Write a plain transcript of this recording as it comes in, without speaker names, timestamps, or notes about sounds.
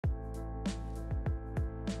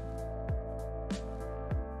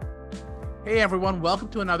Hey everyone, welcome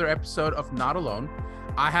to another episode of Not Alone.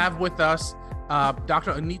 I have with us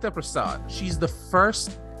Dr. Anita Prasad. She's the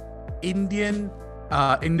first Indian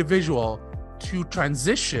individual to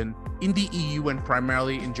transition in the EU and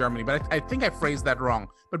primarily in Germany. But I think I phrased that wrong.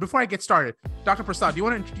 But before I get started, Dr. Prasad, do you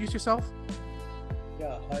want to introduce yourself?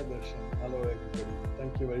 Yeah, hi Darshan. Hello everybody.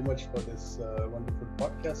 Thank you very much for this wonderful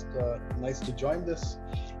podcast. Nice to join this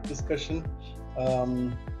discussion.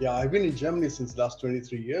 I've been in Germany since the last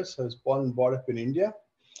 23 years. I was born and brought up in India,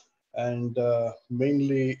 and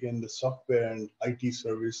mainly in the software and IT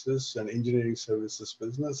services and engineering services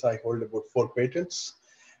business. I hold about 4 patents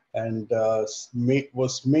and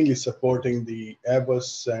was mainly supporting the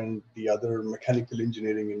Airbus and the other mechanical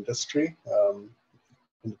engineering industry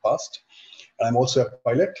in the past. I'm also a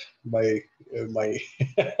pilot by my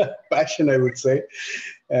passion, I would say.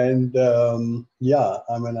 And I've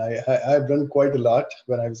done quite a lot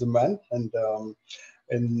when I was a man. And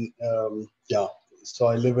so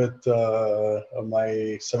I live with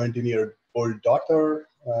my 17-year-old daughter,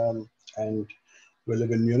 and we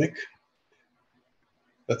live in Munich.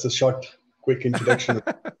 That's a short, quick introduction.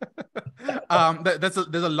 There's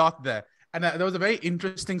a lot there. And there was a very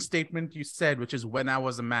interesting statement you said, which is when I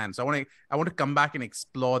was a man. So I want to come back and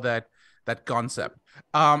explore that concept.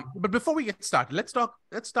 But before we get started, let's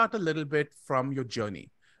start a little bit from your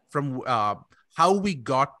journey, from how we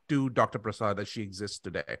got to Dr. Prasad as she exists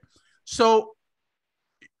today. So,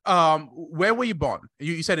 where were you born?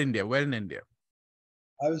 You said India. Where in India?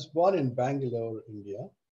 I was born in Bangalore, India.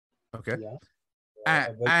 Okay. Yeah.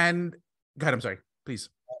 And go ahead. I'm sorry. Please.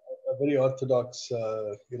 A very orthodox,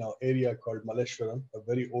 area called Malleshwaram, a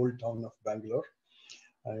very old town of Bangalore.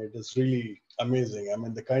 And it is really amazing. I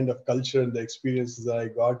mean, the kind of culture and the experiences that I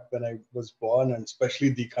got when I was born, and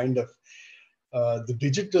especially the kind of the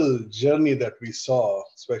digital journey that we saw,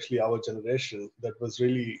 especially our generation, that was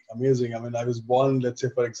really amazing. I mean, I was born, let's say,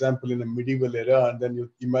 for example, in a medieval era, and then you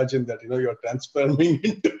imagine that, you're transforming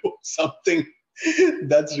into something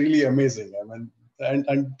that's really amazing. I mean,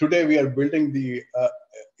 and today we are building the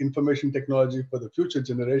information technology for the future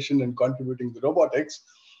generation and contributing to robotics.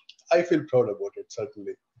 I feel proud about it,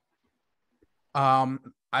 certainly.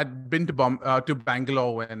 I'd been to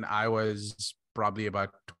Bangalore when I was probably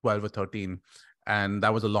about 12 or 13, and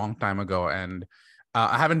that was a long time ago. And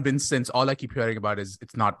I haven't been since. All I keep hearing about is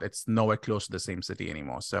it's nowhere close to the same city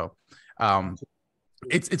anymore. So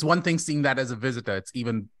it's one thing seeing that as a visitor. It's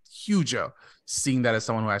even huger seeing that as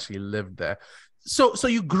someone who actually lived there. So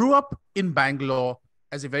you grew up in Bangalore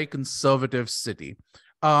as a very conservative city.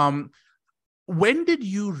 When did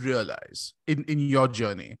you realize in your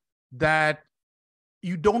journey that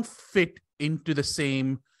you don't fit into the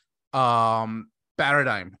same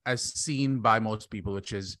paradigm as seen by most people,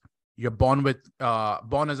 which is you're born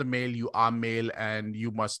as a male, you are male, and you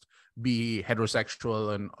must be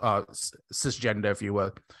heterosexual and cisgender, if you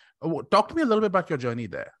will. Talk to me a little bit about your journey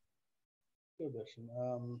there. Sure,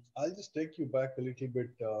 Darshan. I'll just take you back a little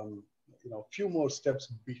bit, a few more steps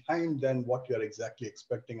behind than what you're exactly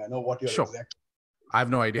expecting. I know what you're exactly. I have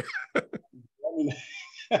no idea.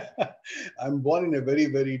 I'm born in a very,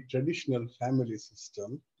 very traditional family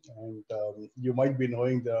system. And you might be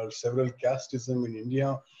knowing there are several casteism in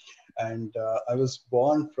India. And I was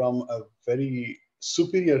born from a very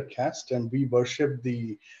superior caste, and we worship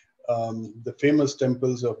the famous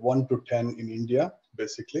temples of 1 to 10 in India,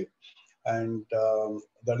 basically. And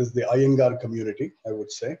that is the Iyengar community, I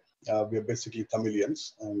would say. We are basically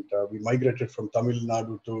Tamilians, and we migrated from Tamil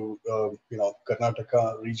Nadu to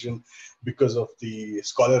Karnataka region because of the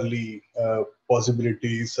scholarly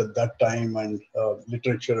possibilities at that time, and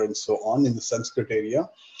literature and so on in the Sanskrit area.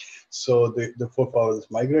 So the forefathers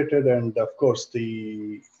migrated, and of course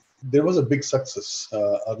there was a big success,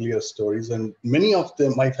 earlier stories, and many of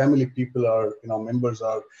them, my family people are, members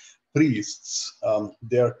are priests.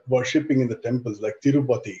 They are worshipping in the temples like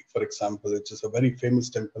Tirupati, for example, which is a very famous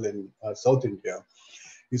temple in South India,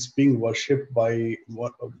 is being worshipped by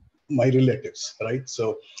my relatives, right?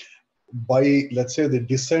 So by, let's say, the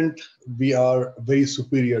descent, we are very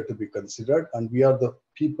superior to be considered, and we are the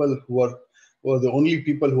people who are the only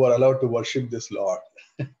people who are allowed to worship this Lord.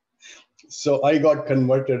 So I got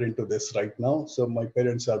converted into this right now. So my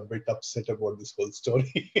parents are a bit upset about this whole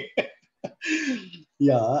story.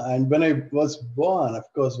 Yeah, and when I was born, of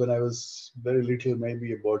course, when I was very little,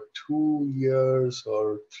 maybe about 2 years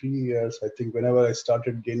or 3 years, I think whenever I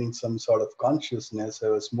started gaining some sort of consciousness, I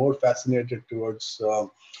was more fascinated towards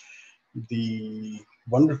the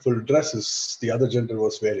wonderful dresses the other gender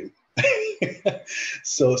was wearing.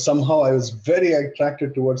 So somehow I was very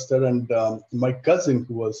attracted towards that. And my cousin,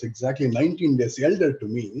 who was exactly 19 days elder to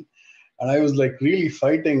me, And I was like really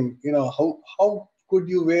fighting, how could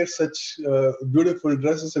you wear such beautiful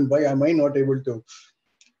dresses and why am I not able to?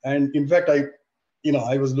 And in fact, I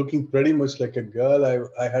was looking pretty much like a girl.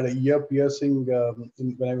 I had a ear piercing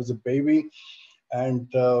when I was a baby. And,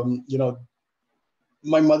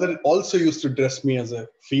 my mother also used to dress me as a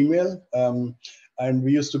female. And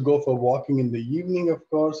we used to go for walking in the evening, of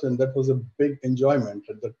course. And that was a big enjoyment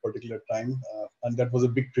at that particular time. And that was a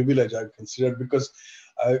big privilege I considered, because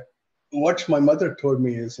what my mother told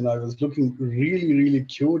me is, I was looking really, really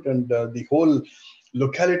cute. And the whole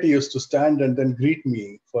locality used to stand and then greet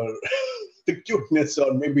me for the cuteness,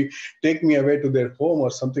 or maybe take me away to their home or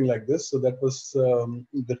something like this. So that was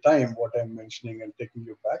the time what I'm mentioning and taking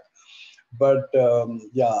you back. But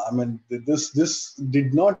yeah, I mean, this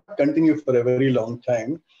did not continue for a very long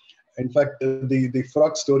time. In fact, the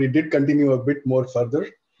frog story did continue a bit more further.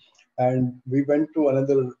 And we went to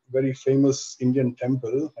another very famous Indian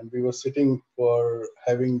temple, and we were sitting for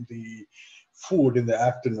having the food in the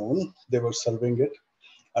afternoon. They were serving it,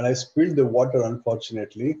 and I spilled the water,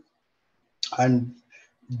 unfortunately. And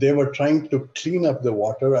they were trying to clean up the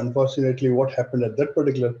water. Unfortunately, what happened at that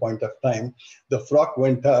particular point of time, the frog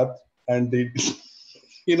went up, and the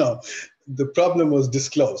problem was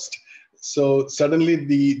disclosed. So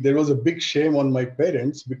suddenly there was a big shame on my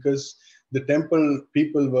parents, because the temple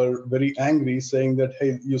people were very angry, saying that,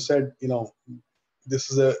 hey, you said, this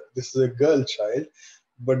is a girl child,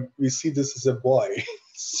 but we see this is a boy.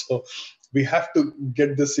 So we have to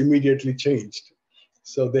get this immediately changed.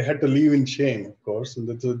 So they had to leave in shame, of course. And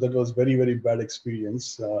that was very, very bad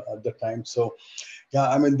experience at the time. So yeah,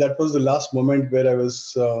 I mean, that was the last moment where I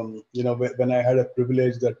was, when I had a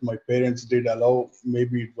privilege that my parents did allow.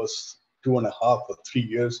 Maybe it was 2.5 or 3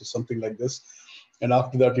 years or something like this. And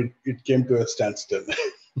after that, it came to a standstill.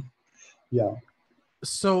 Yeah.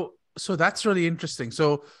 So that's really interesting.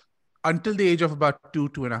 So until the age of about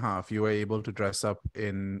 2.5, you were able to dress up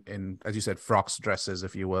in as you said, frocks, dresses,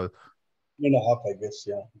 if you will. 2.5, I guess.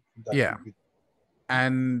 Yeah. Yeah.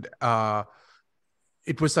 And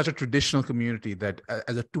it was such a traditional community that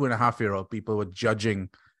as a 2.5-year-old, people were judging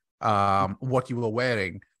what you were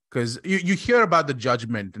wearing, because you hear about the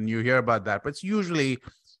judgment and you hear about that, but it's usually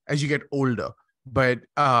as you get older. But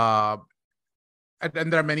and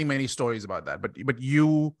there are many, many stories about that. But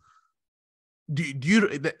you do you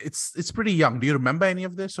it's pretty young. Do you remember any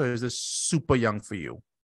of this, or is this super young for you?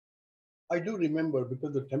 I do remember,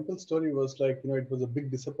 because the temple story was like, it was a big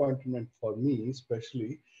disappointment for me,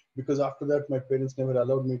 especially because after that, my parents never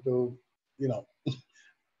allowed me to,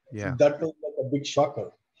 Yeah. that was like a big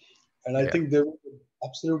shocker. And I think there was an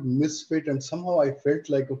absolute misfit. And somehow I felt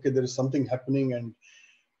like, okay, there is something happening and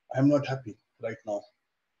I'm not happy right now.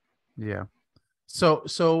 Yeah.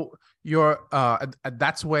 So your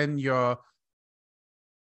that's when your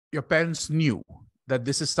parents knew that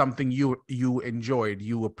this is something you enjoyed,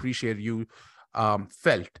 you appreciated, you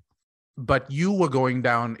felt, but you were going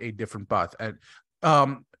down a different path. And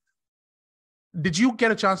did you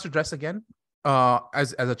get a chance to dress again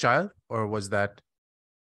as a child, or was that?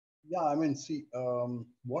 Yeah, I mean, see,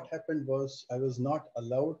 what happened was I was not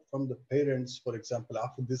allowed from the parents, for example,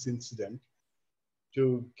 after this incident,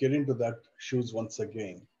 to get into that shoes once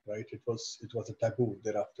again, right? It was a taboo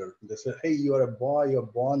thereafter. They said, hey, you are a boy, you're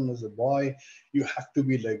born as a boy, you have to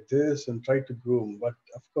be like this, and try to groom. But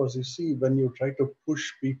of course, you see, when you try to push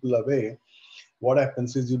people away, what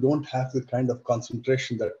happens is you don't have the kind of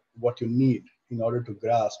concentration that what you need in order to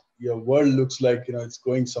grasp. Your world looks like, it's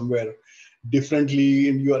going somewhere differently,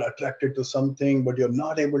 and you are attracted to something, but you're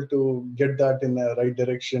not able to get that in the right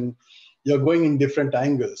direction. You're going in different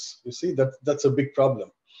angles. You see, that's a big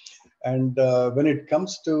problem. And when it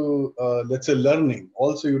comes to, let's say, learning,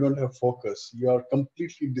 also you don't have focus. You are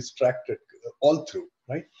completely distracted all through,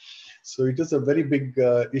 right? So it is a very big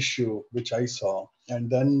issue, which I saw. And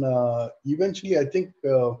then eventually, I think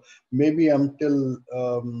maybe until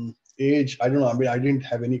age, I don't know. I mean, I didn't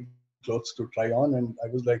have any clothes to try on, and I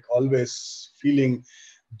was like always feeling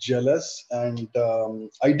jealous. And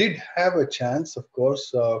I did have a chance, of course,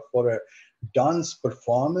 for a dance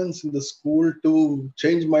performance in the school to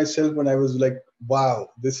change myself. And I was like, wow,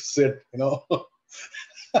 this is it, And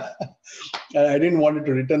I didn't want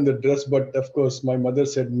to return the dress, but of course my mother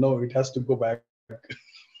said, no, it has to go back.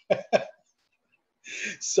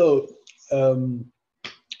 So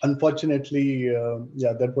unfortunately,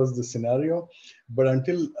 yeah, that was the scenario. But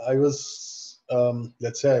until I was,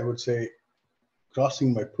 let's say, I would say,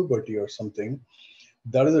 crossing my puberty or something,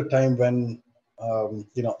 that is a time when,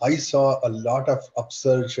 I saw a lot of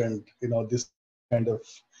upsurge and, this kind of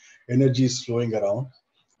energy is flowing around.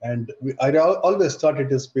 And I always thought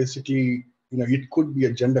it is basically it could be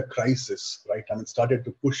a gender crisis, right? I mean, started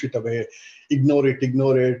to push it away, ignore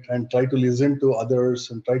it, and try to listen to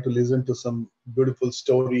others and try to listen to some beautiful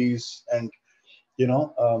stories. And,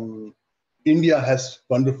 India has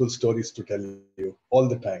wonderful stories to tell you all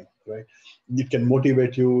the time, right? It can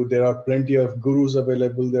motivate you. There are plenty of gurus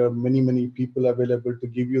available. There are many, many people available to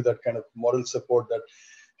give you that kind of moral support that,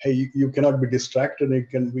 hey, you cannot be distracted. You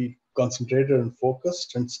can be concentrated and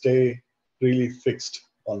focused and stay really fixed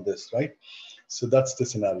on this, right? So that's the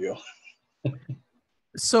scenario.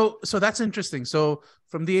 So that's interesting. So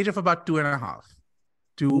from the age of about 2.5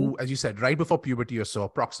 to, as you said, right before puberty or so,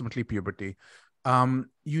 approximately puberty,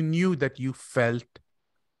 you knew that you felt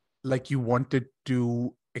like you wanted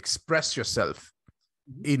to express yourself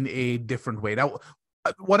in a different way. Now,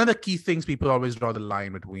 one of the key things people always draw the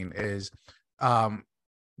line between is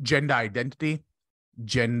gender identity,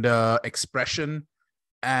 gender expression,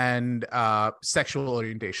 and sexual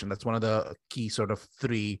orientation. That's one of the key sort of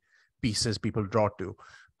three pieces people draw to.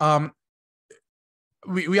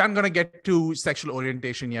 We aren't going to get to sexual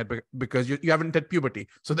orientation yet because you haven't hit puberty.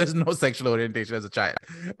 So there's no sexual orientation as a child.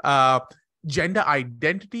 Gender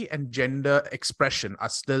identity and gender expression are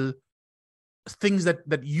still things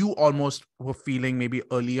that you almost were feeling maybe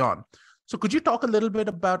early on. So could you talk a little bit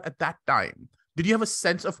about at that time? Did you have a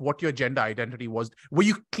sense of what your gender identity was? Were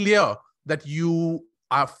you clear that you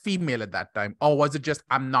are female at that time? Or was it just,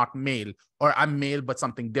 I'm not male, or I'm male, but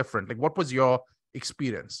something different? Like, what was your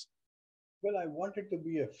experience? Well, I wanted to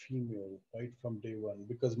be a female right from day one,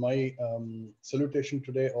 because my salutation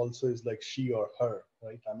today also is like she or her,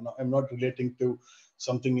 right? I'm not relating to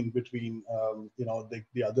something in between.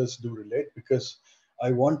 The others do relate, because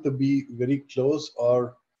I want to be very close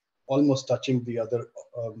or almost touching the other,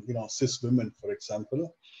 cis women, for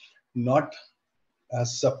example, not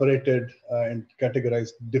as separated and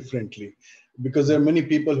categorized differently, because there are many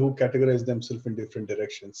people who categorize themselves in different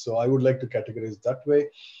directions. So I would like to categorize that way.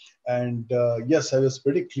 And yes, I was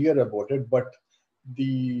pretty clear about it, but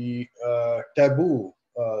the taboo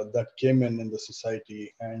that came in the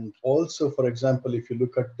society, and also, for example, if you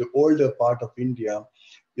look at the older part of India,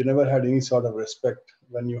 you never had any sort of respect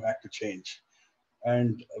when you had to change.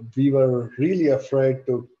 And we were really afraid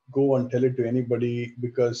to go and tell it to anybody,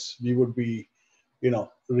 because we would be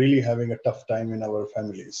really having a tough time in our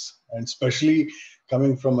families, and especially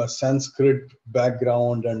coming from a Sanskrit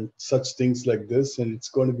background and such things like this. And it's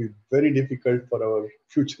going to be very difficult for our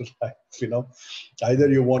future life. Either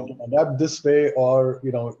you want to adapt this way, or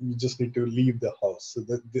you just need to leave the house. So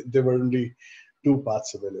there were only two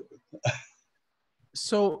paths available.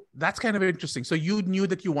 So that's kind of interesting. So you knew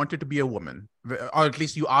that you wanted to be a woman, or at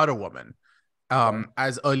least you are a woman,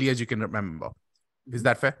 as early as you can remember. Is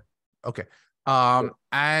that fair? Okay.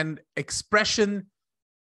 And expression,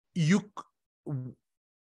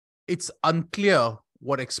 it's unclear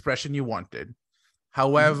what expression you wanted.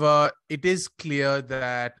 However, it is clear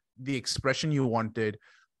that the expression you wanted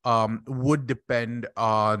would depend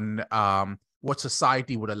on what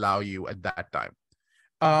society would allow you at that time.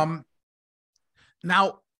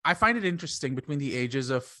 Now, I find it interesting between the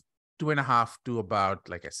ages of 2.5 to about,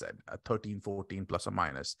 like I said, 13, 14 plus or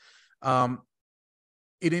minus.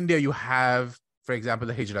 In India, you have, for example,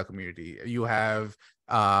 the Hijra community. You have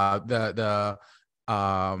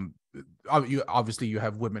obviously you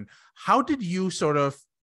have women. How did you sort of?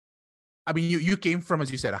 I mean, you came from,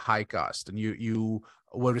 as you said, a high caste, and you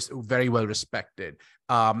were very well respected.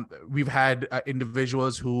 We've had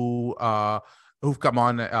individuals who've come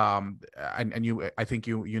on, and I think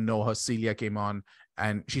you know her, Celia, came on,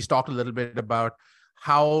 and she's talked a little bit about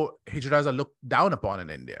how Hijras are looked down upon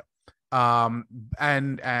in India. And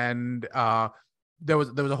there was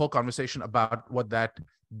a whole conversation about what that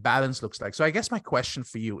balance looks like. So I guess my question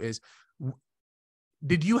for you is,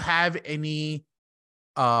 did you have any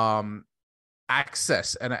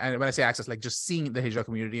access, and when I say access, like just seeing the Hijra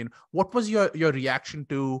community, and what was your reaction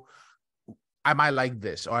to, am I like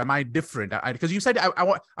this, or am I different? Because you said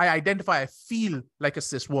I identify, I feel like a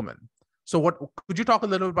cis woman. So what could you talk a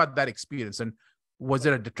little about that experience, and was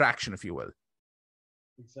there a detraction, if you will?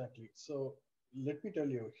 Exactly. So let me tell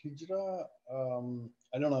you, Hijra,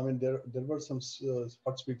 I don't know, I mean, there were some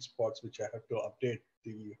hot sweet spots which I have to update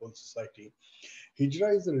the whole society.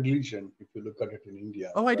 Hijra is a religion, if you look at it in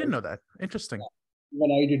India. Oh, I didn't know that. Interesting.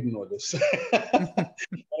 Even I didn't know this. When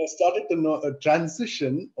I started to know a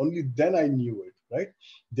transition, only then I knew it, right?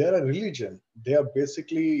 They're a religion. They are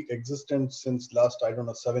basically existent since last, I don't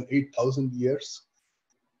know, 8,000 years.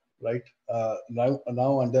 Right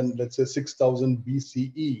now and then, let's say 6,000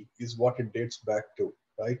 BCE is what it dates back to,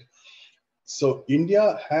 right? So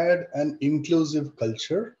India had an inclusive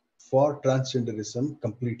culture for transgenderism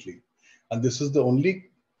completely. And this is the only,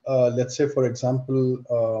 let's say, for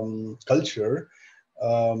example, culture,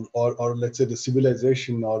 or let's say the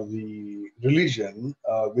civilization or the religion,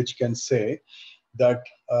 which can say that,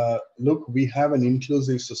 look, we have an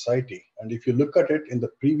inclusive society. And if you look at it in the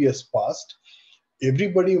previous past,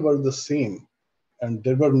 everybody were the same. And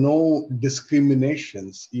there were no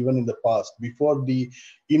discriminations even in the past, before the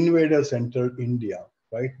invaders entered India,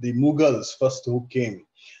 right? The Mughals first who came,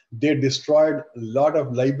 they destroyed a lot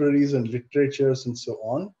of libraries and literatures and so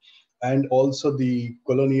on. And also the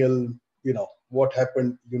colonial, what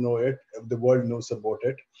happened, it, the world knows about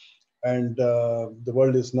it. And the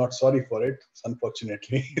world is not sorry for it,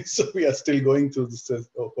 unfortunately. So we are still going through this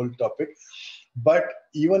whole topic. But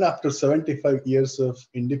even after 75 years of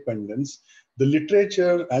independence, the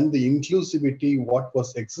literature and the inclusivity, what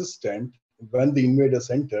was existent when the invaders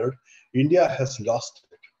entered, India has lost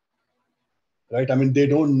it, right? I mean, they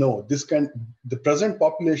don't know. The present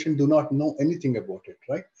population do not know anything about it,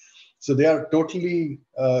 right? So they are totally,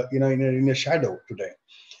 in a shadow today.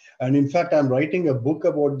 And in fact, I'm writing a book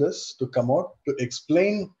about this to come out to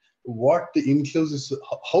explain how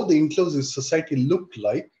the inclusive society looked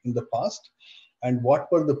like in the past, and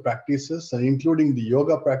what were the practices, and including the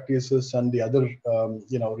yoga practices and the other,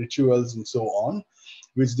 rituals and so on,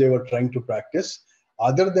 which they were trying to practice,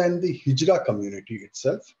 other than the Hijra community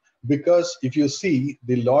itself. Because if you see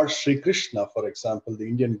the Lord Sri Krishna, for example, the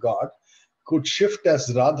Indian god, could shift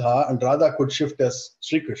as Radha, and Radha could shift as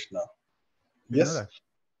Sri Krishna. Yes.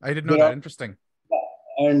 I didn't know that. Interesting.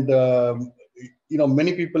 And,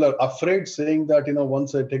 many people are afraid, saying that,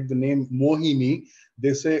 once I take the name Mohini,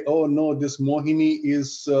 they say, oh no, this Mohini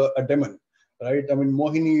is a demon, right? I mean,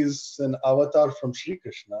 Mohini is an avatar from Sri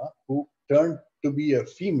Krishna who turned to be a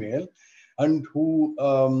female, and who,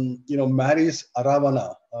 marries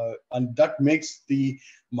Aravana. And that makes the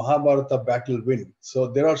Mahabharata battle win. So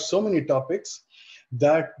there are so many topics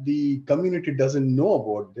that the community doesn't know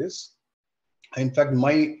about this. In fact,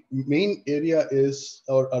 my main area is,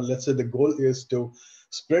 or let's say the goal is to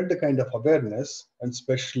spread the kind of awareness, and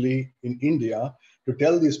especially in India, to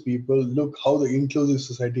tell these people, look how the inclusive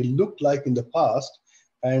society looked like in the past,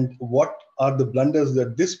 and what are the blunders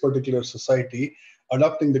that this particular society,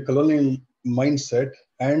 adopting the colonial mindset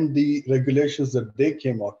and the regulations that they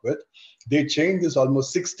came out with, they changed this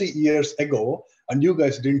almost 60 years ago, and you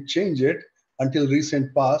guys didn't change it until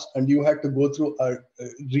recent past, and you had to go through a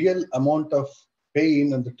real amount of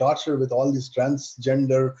pain and the torture with all this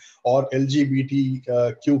transgender or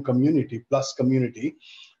LGBTQ community plus community.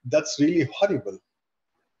 That's really horrible.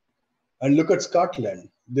 And look at Scotland,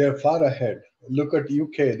 they're far ahead. Look at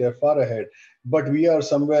UK, they're far ahead. But we are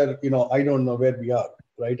somewhere, I don't know where we are,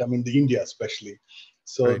 right? I mean, the India especially.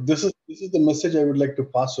 So right. This is the message I would like to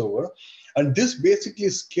pass over. And this basically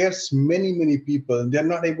scares many, many people. They're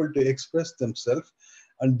not able to express themselves.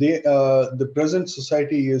 And the present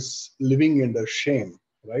society is living under shame,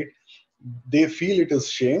 right? They feel it is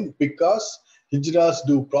shame because Hijras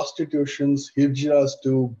do prostitutions, Hijras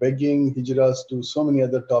do begging, Hijras do so many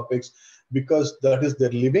other topics, because that is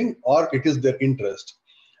their living or it is their interest.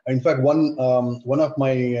 In fact, one of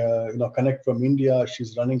my connect from India,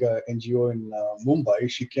 she's running a NGO in Mumbai.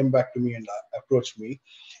 She came back to me and approached me,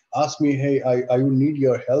 asked me, hey, I would need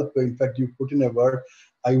your help. In fact, you put in a word,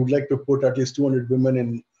 I would like to put at least 200 women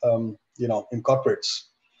in, in corporates.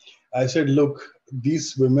 I said, look,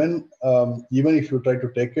 these women, even if you try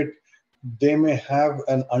to take it, they may have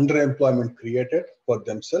an underemployment created for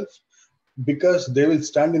themselves, because they will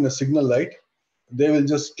stand in a signal light, they will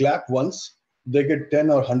just clap once, they get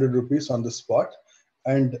 10 or 100 rupees on the spot.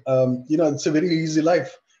 And, it's a very easy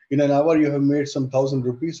life. In an hour, you have made some 1,000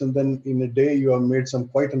 rupees, and then in a day, you have made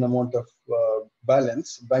quite an amount of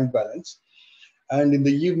bank balance. And in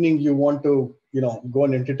the evening, you want to, go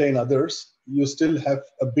and entertain others, you still have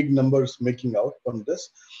a big numbers making out from this.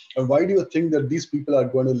 And why do you think that these people are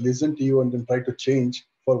going to listen to you and then try to change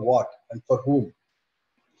for what and for whom?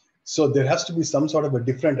 So there has to be some sort of a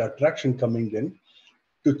different attraction coming in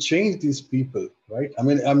to change these people, right? I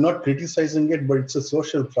mean, I'm not criticizing it, but it's a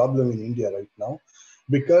social problem in India right now,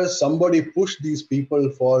 because somebody pushed these people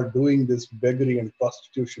for doing this beggary and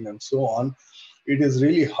prostitution and so on. It is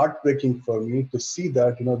really heartbreaking for me to see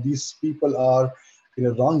that, these people are in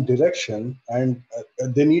a wrong direction, and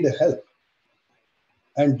they need a help.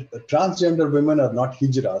 And transgender women are not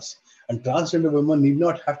hijras, and transgender women need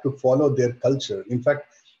not have to follow their culture. In fact,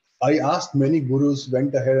 I asked many gurus,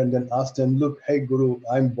 went ahead and then asked them, look, hey guru,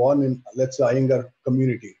 I'm born in, let's say, Iyengar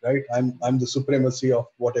community, right? I'm the supremacy of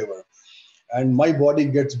whatever. And my body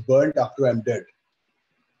gets burnt after I'm dead,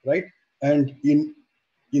 right? And in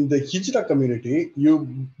the Hijra community,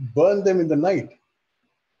 you burn them in the night.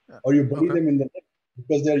 or you bury Okay. them in the net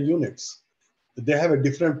because they are eunuchs. They have a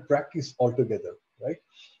different practice altogether, right?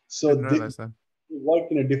 So Didn't they realize that.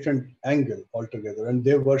 work in a different angle altogether, and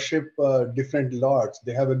they worship different lords.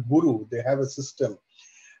 They have a guru. They have a system.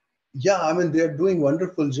 Yeah, I mean they're doing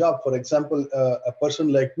wonderful job. For example, a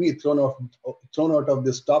person like me thrown out of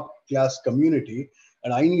this top class community,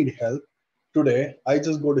 and I need help. Today, I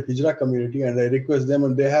just go to Hijra community and I request them,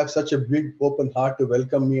 and they have such a big open heart to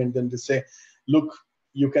welcome me, and then they say, "Look,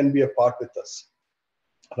 you can be a part with us."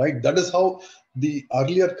 Right? That is how the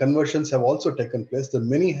earlier conversions have also taken place. The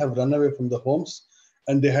many have run away from the homes,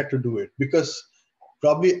 and they had to do it because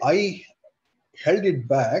probably I held it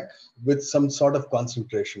back with some sort of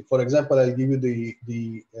concentration. For example, I'll give you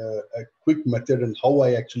a quick method and how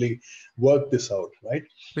I actually work this out. Right.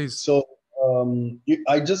 Please. So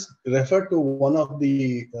I just refer to one of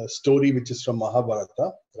the story which is from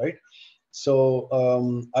Mahabharata. Right. So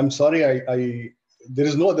I'm sorry, I there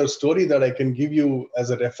is no other story that I can give you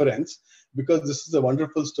as a reference because this is a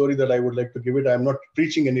wonderful story that I would like to give it. I'm not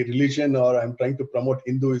preaching any religion or I'm trying to promote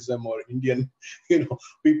Hinduism or Indian,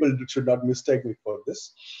 people should not mistake me for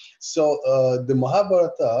this. So the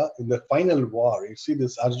Mahabharata, in the final war, you see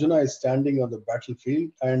this Arjuna is standing on the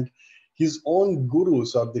battlefield and his own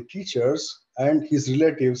gurus or the teachers and his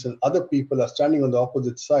relatives and other people are standing on the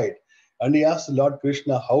opposite side. And he asked Lord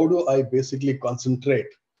Krishna, how do I basically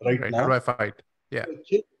concentrate right How do now? I fight? Yeah.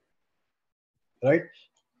 Right?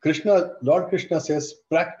 Lord Krishna says,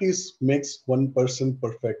 practice makes one person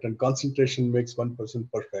perfect and concentration makes one person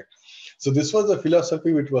perfect. So this was a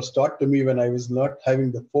philosophy which was taught to me when I was not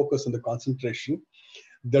having the focus and the concentration,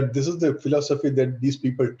 that this is the philosophy that these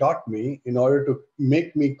people taught me in order to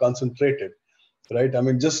make me concentrated. Right? I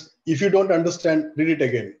mean, just if you don't understand, read it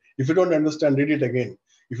again. If you don't understand, read it again.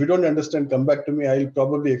 If you don't understand, come back to me. I'll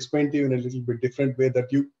probably explain to you in a little bit different way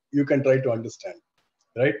that you can try to understand.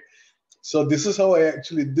 Right? So this is how I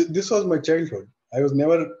actually, this was my childhood. I was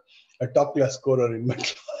never a top class scorer in my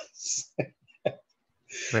class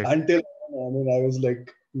Right. until, I mean, I was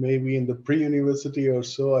like maybe in the pre-university or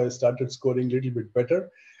so, I started scoring a little bit better.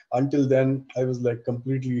 Until then, I was like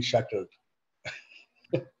completely shattered.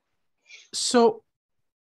 So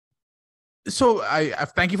I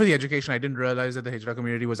thank you for the education. I didn't realize that the Hijra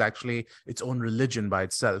community was actually its own religion by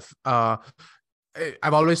itself.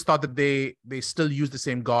 I've always thought that they still use the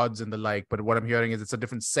same gods and the like, but what I'm hearing is it's a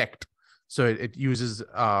different sect. So it uses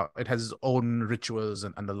it has its own rituals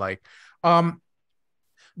and the like.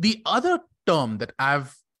 The other term that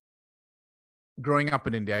I've growing up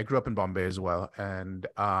in India, I grew up in Bombay as well, and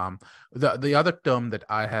the other term that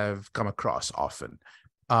I have come across often,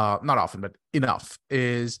 not often, but enough,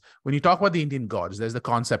 is when you talk about the Indian gods, there's the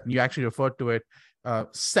concept, and you actually referred to it,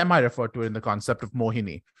 semi-referred to it in the concept of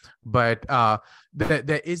Mohini, but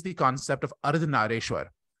there is the concept of Ardhanareshwar,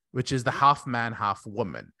 which is the half man, half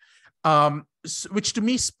woman, which to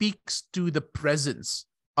me speaks to the presence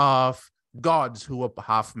of gods who are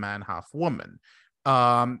half man, half woman.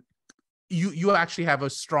 You actually have a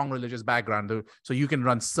strong religious background, so you can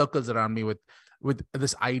run circles around me with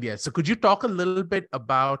this idea. So could you talk a little bit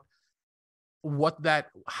about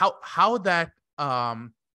how that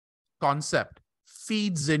concept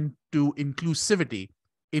feeds into inclusivity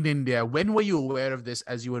in India? When were you aware of this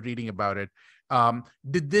as you were reading about it?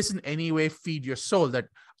 Did this in any way feed your soul? That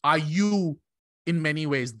are you in many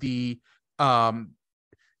ways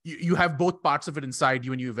you have both parts of it inside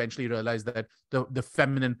you, and you eventually realize that the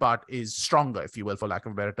feminine part is stronger, if you will, for lack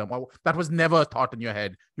of a better term. Or that was never a thought in your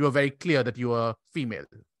head. You were very clear that you were female.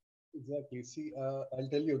 Exactly. See, I'll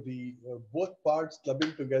tell you, the both parts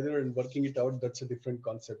clubbing together and working it out, that's a different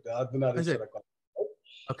concept. The Is it? Ardhanareshwara concept.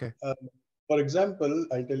 Okay. For example,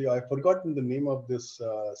 I'll tell you, I've forgotten the name of this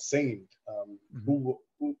saint who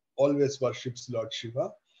always worships Lord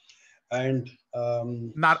Shiva. And he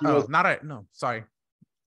was... No, sorry.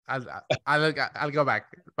 I'll go back.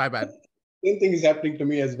 My bad. Same thing is happening to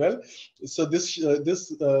me as well. So this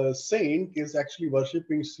saint is actually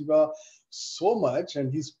worshipping Shiva so much,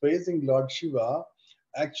 and he's praising Lord Shiva.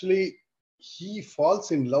 Actually, he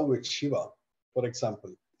falls in love with Shiva, for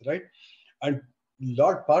example, right? And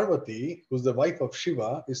Lord Parvati, who's the wife of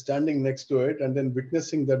Shiva, is standing next to it and then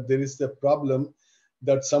witnessing that there is a problem,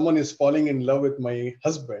 that someone is falling in love with my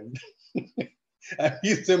husband. And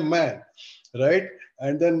he's a man, right?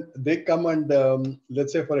 And then they come and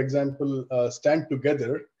let's say, for example, stand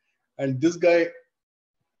together, and this guy,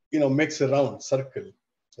 makes a round circle,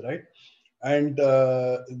 right? And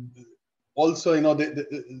also,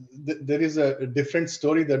 there is a different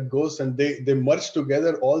story that goes, and they merge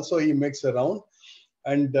together. Also, he makes a round,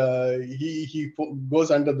 and he goes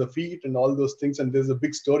under the feet and all those things, and there's a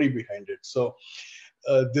big story behind it. So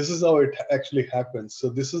this is how it actually happens. So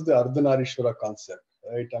this is the Ardhanarishwara concept,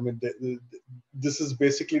 right? I mean, this is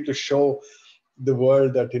basically to show the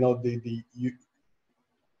world that,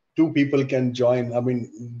 two people can join. I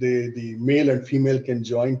mean, the male and female can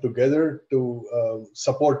join together to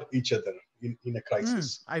support each other in a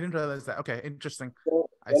crisis. I didn't realize that. Okay, interesting. So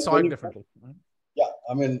I saw it differently. yeah,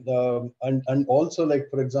 I mean, and also, like,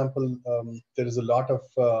 for example, there is a lot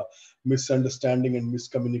of misunderstanding and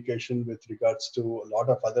miscommunication with regards to a lot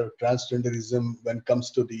of other transgenderism when it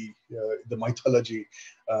comes to the mythology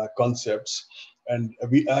concepts. And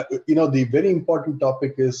the very important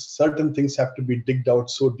topic is certain things have to be digged out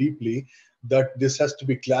so deeply that this has to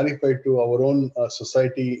be clarified to our own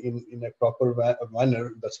society in a proper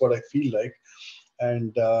manner. That's what I feel like.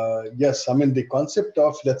 And yes, I mean, the concept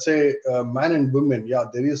of, let's say, man and woman, yeah,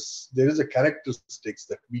 there is a characteristics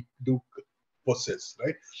that we do possess,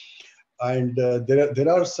 right? And there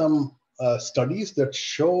are some studies that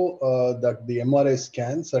show that the MRI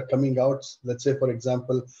scans are coming out. Let's say, for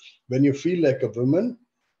example, when you feel like a woman,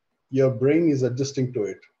 your brain is adjusting to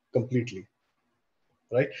it completely,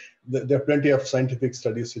 right? There are plenty of scientific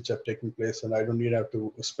studies which have taken place, and I don't need have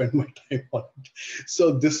to spend my time on it.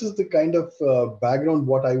 So this is the kind of background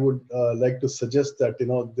what I would like to suggest, that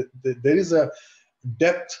there is a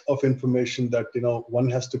depth of information that one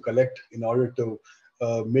has to collect in order to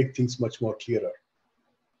make things much more clearer.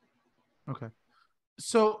 Okay,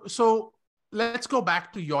 so let's go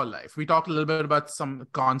back to your life. We talked a little bit about some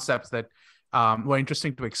concepts that were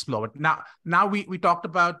interesting to explore. But now we talked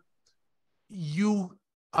about you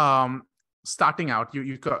starting out,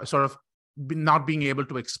 you sort of not being able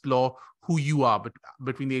to explore who you are, but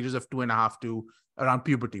between the ages of 2.5 to around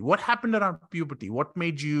puberty. What happened around puberty? What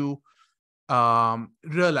made you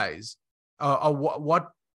realize, or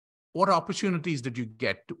what opportunities did you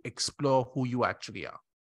get to explore who you actually are?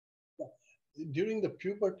 During the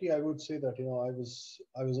puberty, I would say that I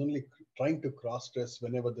was only trying to cross-dress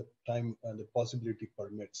whenever the time and the possibility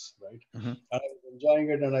permits, right? Mm-hmm. And I was enjoying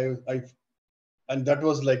it, and and that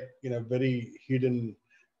was like very hidden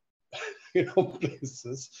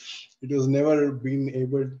places. It was never been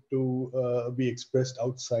able to be expressed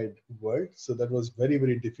outside world. So that was very,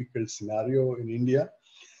 very difficult scenario in India.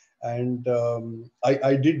 And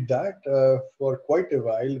I did that for quite a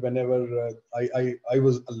while whenever I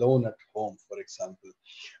was alone at home, for example.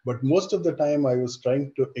 But most of the time I was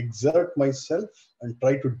trying to exert myself and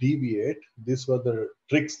try to deviate. These were the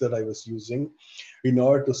tricks that I was using in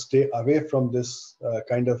order to stay away from this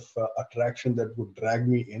kind of attraction that would drag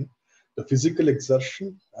me in. The physical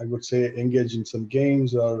exertion, I would say, engage in some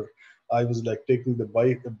games, or I was like taking the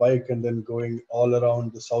bike and then going all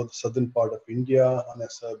around the southern part of India on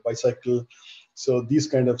a bicycle. So these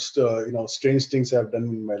kind of strange things I've done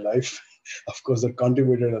in my life. Of course, that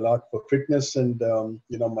contributed a lot for fitness and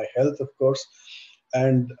my health, of course.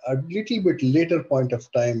 And a little bit later point of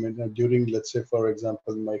time, during, let's say, for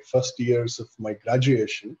example, my first years of my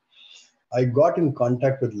graduation, I got in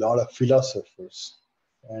contact with a lot of philosophers,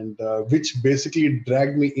 and which basically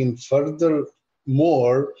dragged me in further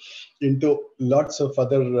more into lots of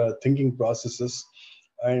other thinking processes.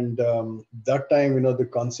 And that time, the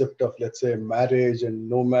concept of, let's say, marriage and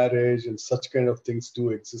no marriage and such kind of things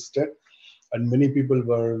do existed. And many people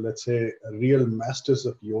were, let's say, real masters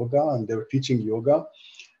of yoga, and they were teaching yoga.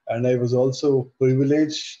 And I was also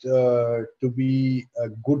privileged to be a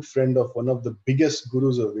good friend of one of the biggest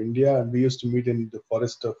gurus of India. And we used to meet in the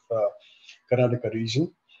forest of Karnataka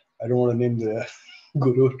region. I don't want to name the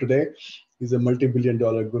guru today. He's a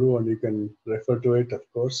multi-billion-dollar guru, and you can refer to it, of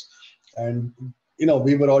course. And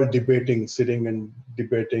we were all sitting and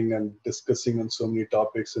debating and discussing on so many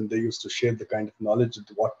topics, and they used to share the kind of knowledge of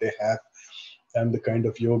what they have and the kind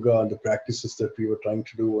of yoga and the practices that we were trying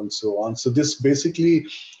to do and so on. So this basically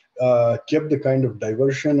kept the kind of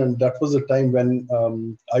diversion, and that was the time when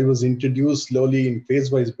I was introduced slowly in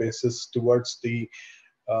phase-wise basis towards the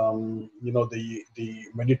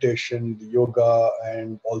meditation, the yoga,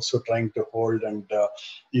 and also trying to hold. And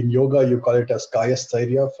in yoga, you call it as kaya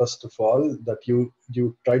sthairya, first of all, that you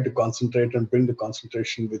try to concentrate and bring the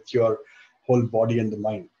concentration with your whole body and the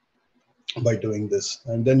mind by doing this.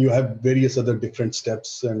 And then you have various other different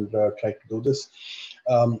steps and try to do this.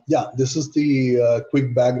 This is the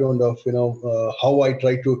quick background of how I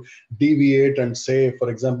try to deviate and say, for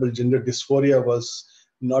example, gender dysphoria was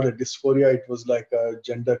not a dysphoria, it was like a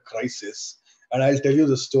gender crisis. And I'll tell you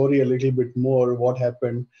the story a little bit more, what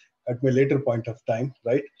happened at my later point of time,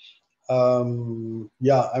 right?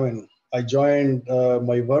 I joined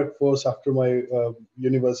my workforce after my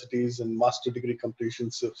universities and master degree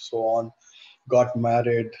completions and so on. got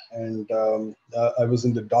married, and I was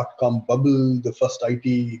in the dot-com bubble, the first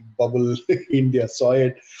IT bubble. India saw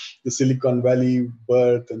it, the Silicon Valley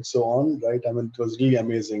birth, and so on, right? I mean, it was really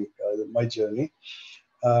amazing, my journey.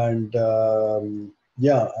 And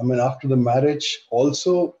yeah, I mean, after the marriage,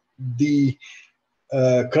 also the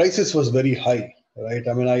crisis was very high, right?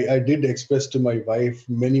 I mean, I did express to my wife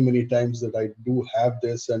many times that I do have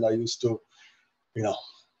this, and I used to, you know,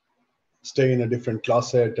 stay in a different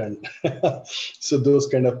closet, and so those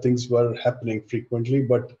kind of things were happening frequently.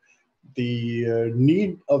 But the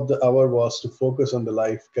need of the hour was to focus on the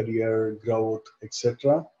life, career, growth,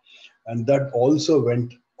 etc. And that also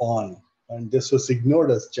went on. And this was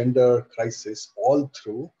ignored as gender crisis all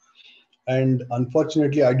through. And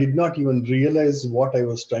unfortunately, I did not even realize what I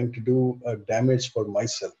was trying to do damage for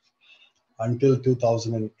myself until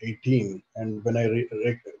 2018. And when I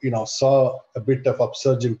saw a bit of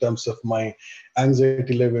upsurge in terms of my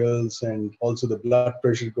anxiety levels and also the blood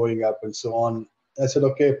pressure going up and so on, I said,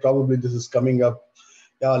 okay, probably this is coming up,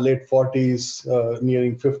 yeah, late 40s,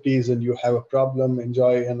 nearing 50s, and you have a problem.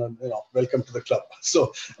 Enjoy, and welcome to the club.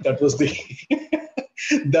 So that was the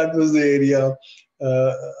that was the area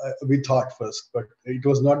we thought first, but it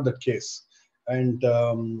was not the case. And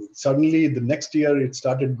suddenly the next year it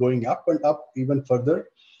started going up and up even further.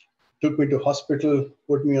 Took me to hospital,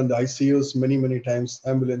 put me on the ICUs many times.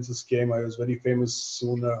 Ambulances came. I was very famous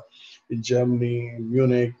soon in Germany, in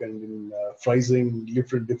Munich, and in Freising,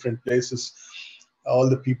 different places. All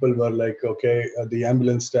the people were like, okay, the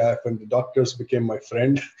ambulance staff and the doctors became my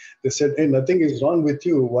friend. They said, hey, nothing is wrong with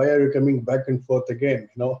you. Why are you coming back and forth again?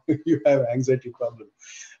 You have anxiety problem.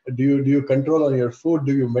 Do you control on your food?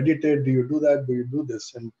 Do you meditate? Do you do that? Do you do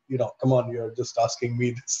this? And come on, you're just asking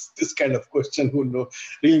me this kind of question. Who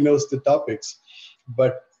really knows the topics?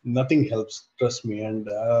 But nothing helps, trust me. And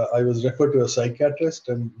I was referred to a psychiatrist,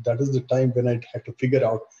 and that is the time when I had to figure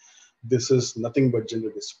out this is nothing but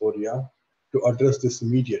gender dysphoria, to address this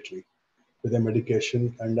immediately with a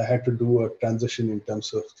medication. And I had to do a transition in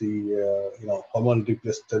terms of the hormone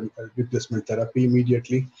replacement therapy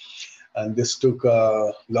immediately. And this took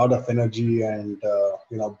a lot of energy and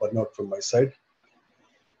burnout from my side.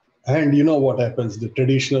 And you know what happens, the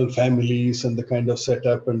traditional families and the kind of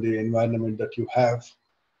setup and the environment that you have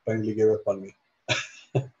finally gave up on me.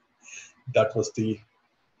 That was the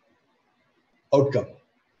outcome.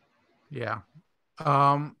 Yeah.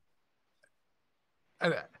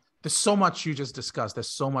 There's so much you just discussed. There's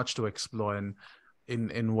so much to explore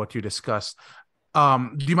in what you discussed.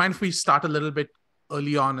 Do you mind if we start a little bit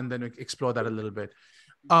early on and then explore that a little bit?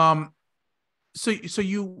 So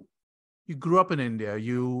you grew up in India.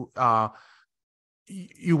 You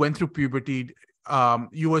went through puberty.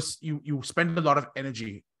 You spent a lot of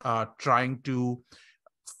energy trying to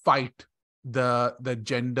fight the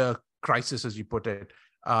gender crisis, as you put it.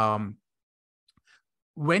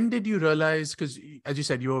 When did you realize, because as you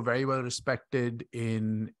said, you were very well respected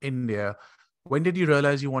in India, when did you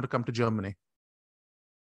realize you want to come to Germany?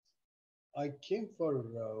 I came for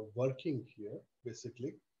working here,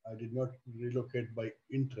 basically. I did not relocate by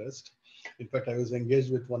interest. In fact, I was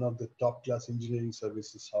engaged with one of the top class engineering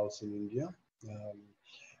services house in India.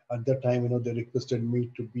 At that time, they requested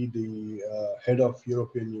me to be the head of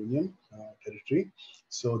European Union territory.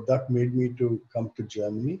 So that made me to come to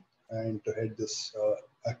Germany and to head this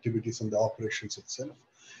activities and the operations itself.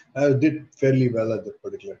 I did fairly well at that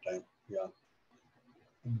particular time. Yeah,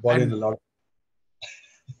 bought in a lot.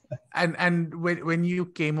 And when you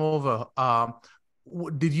came over,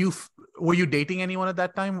 were you dating anyone at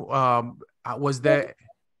that time? Was there?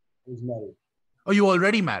 I was married. Oh, you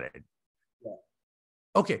already married? Yeah.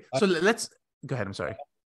 Okay, so let's go ahead. I'm sorry.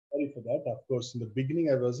 Sorry for that. Of course, in the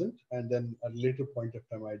beginning I wasn't, and then at a later point of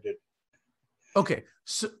time I did. Okay,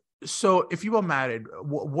 so if you were married,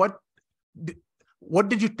 what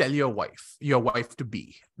did you tell your wife to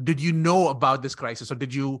be? Did you know about this crisis, or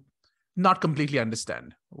did you not completely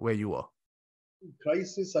understand where you were?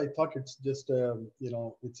 Crisis, I thought it's just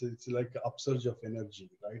it's like an upsurge of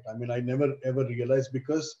energy, right? I mean, I never ever realized,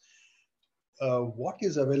 because what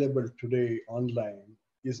is available today online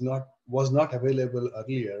was not available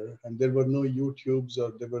earlier, and there were no YouTubes,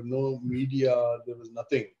 or there were no media, there was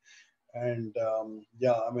nothing. And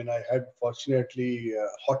yeah, I mean, I had fortunately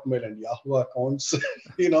Hotmail and Yahoo accounts,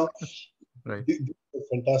 Right.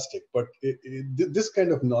 Fantastic. But this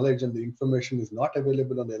kind of knowledge and the information is not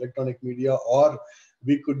available on the electronic media, or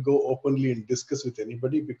we could go openly and discuss with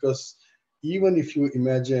anybody, because even if you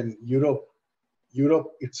imagine Europe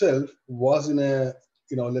itself was in a,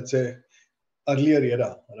 let's say, earlier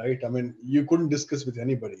era, right? I mean, you couldn't discuss with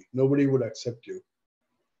anybody. Nobody would accept you.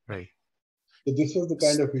 Right. So this was the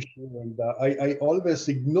kind of issue, and I always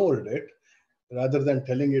ignored it rather than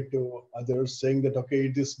telling it to others, saying that, okay,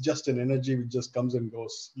 it is just an energy which just comes and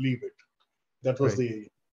goes, leave it. That was Right.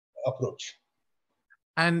 the approach.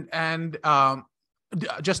 And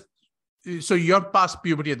just so you're past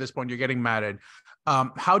puberty at this point, you're getting married.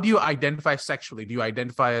 How do you identify sexually? Do you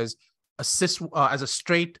identify as a as a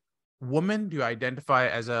straight woman? Do you identify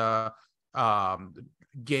as a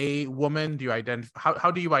gay woman? Do you identify?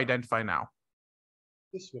 How do you identify now?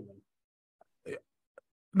 This woman.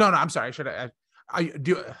 No, I'm sorry. The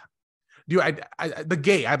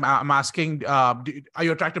gay? I'm asking. Are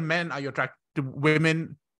you attracted to men? Are you attracted to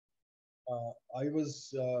women? I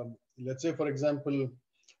was, let's say, for example,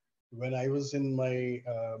 when I was in my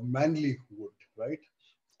manlyhood, right?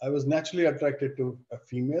 I was naturally attracted to a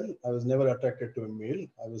female. I was never attracted to a male.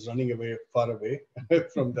 I was running away, far away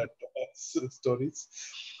from that stories.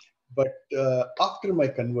 But after my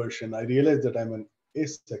conversion, I realized that I'm an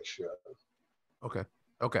asexual. Okay.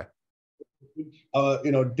 Okay.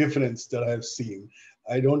 Difference that I've seen.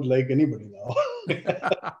 I don't like anybody now.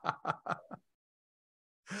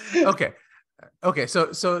 Okay. Okay. So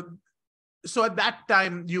at that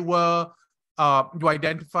time you were you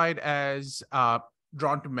identified as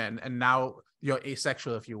drawn to men, and now you're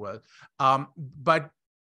asexual, if you will. But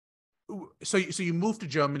so you moved to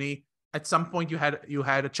Germany. At some point you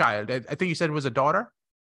had a child. I think you said it was a daughter.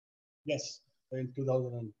 Yes, in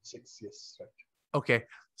 2006. Yes, right. Okay.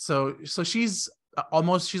 So she's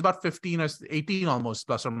about 15 or 18 almost,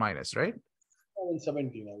 plus or minus, right?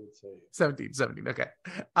 17, I would say. 17. Okay.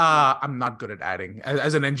 I'm not good at adding.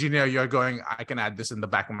 As an engineer, you're going, I can add this in the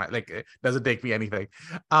back of my, like, it doesn't take me anything.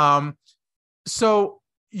 So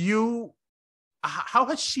how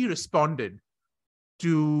has she responded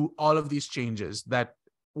to all of these changes, that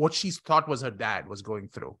what she thought was her dad was going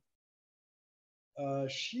through?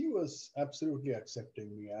 She was absolutely accepting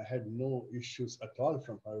me. I had no issues at all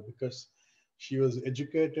from her because she was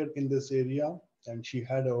educated in this area and she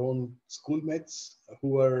had her own schoolmates who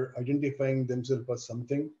were identifying themselves as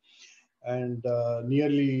something. And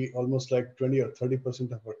nearly almost like 20 or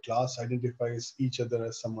 30% of her class identifies each other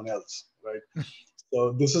as someone else, right?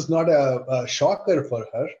 So this is not a shocker for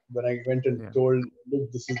her when I went and told,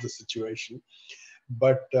 look, this is the situation.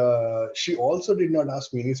 But she also did not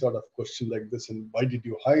ask me any sort of question like this, and why did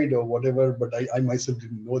you hide or whatever. But I myself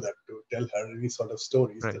didn't know that to tell her any sort of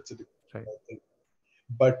stories. Right. That's a different Right. thing.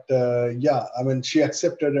 But yeah, I mean, she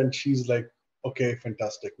accepted and she's like, okay,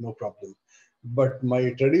 fantastic, no problem. But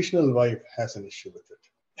my traditional wife has an issue with it.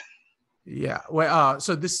 Yeah. Well,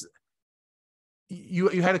 so this,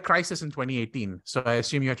 you had a crisis in 2018. So I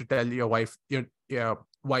assume you had to tell your wife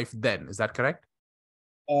then. Is that correct?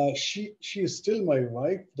 She is still my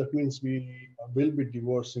wife. That means we will be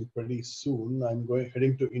divorcing pretty soon. I'm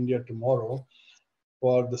heading to India tomorrow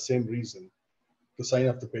for the same reason, to sign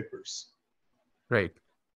off the papers. Right.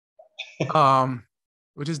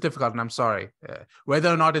 Which is difficult, and I'm sorry. Whether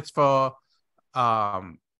or not it's for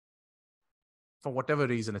whatever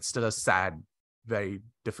reason, it's still a sad, very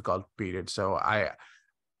difficult period. So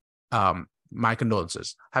my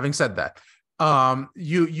condolences. Having said that, how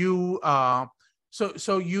did you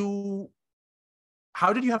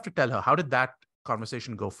have to tell her? How did that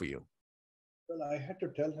conversation go for you? Well, I had to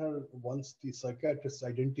tell her once the psychiatrist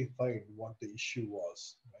identified what the issue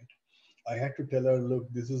was, right? I had to tell her, look,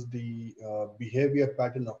 this is the behavior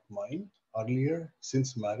pattern of mine earlier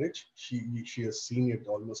since marriage. She has seen it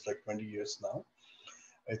almost like 20 years now.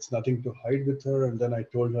 It's nothing to hide with her. And then I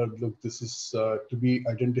told her, look, this is to be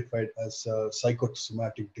identified as a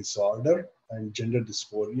psychosomatic disorder and gender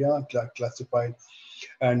dysphoria classified.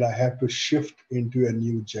 And I have to shift into a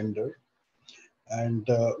new gender. And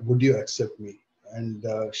would you accept me? And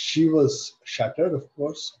she was shattered, of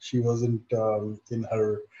course. She wasn't in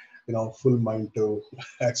her full mind to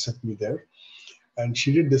accept me there. And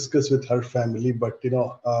she did discuss with her family, but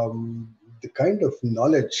the kind of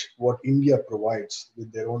knowledge what India provides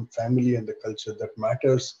with their own family and the culture that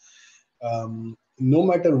matters, no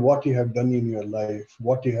matter what you have done in your life,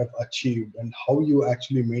 what you have achieved, and how you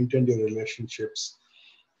actually maintained your relationships,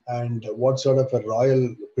 and what sort of a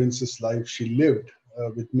royal princess life she lived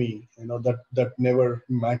with me, that never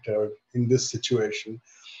mattered in this situation,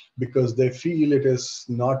 because they feel it is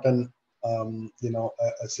not a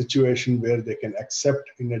situation where they can accept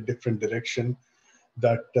in a different direction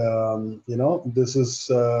that this is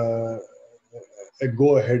a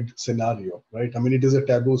go-ahead scenario, right? I mean, it is a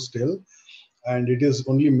taboo still, and it is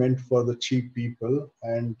only meant for the cheap people.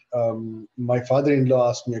 And my father-in-law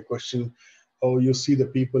asked me a question. Oh, you see the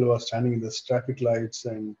people who are standing in the traffic lights,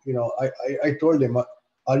 and I told him,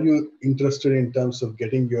 are you interested in terms of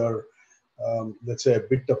getting your let's say, a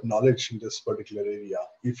bit of knowledge in this particular area?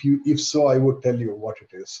 If so, I would tell you what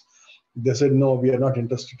it is. They said, no, we are not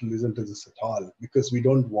interested to listen to this at all, because we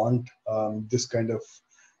don't want this kind of,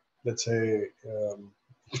 let's say,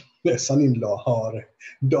 a son-in-law or a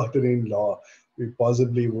daughter-in-law. We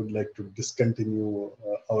possibly would like to discontinue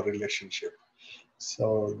our relationship.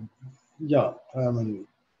 So, yeah, I mean,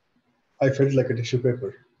 I felt like a tissue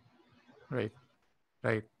paper. Right.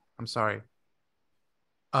 Right. I'm sorry.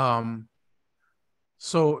 Um,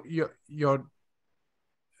 so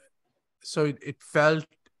so it felt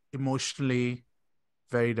emotionally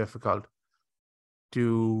very difficult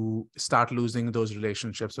to start losing those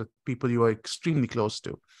relationships with people you are extremely close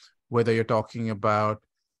to, whether you're talking about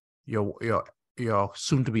your your your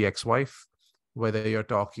soon-to-be ex-wife, whether you're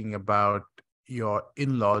talking about your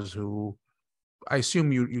in-laws, who I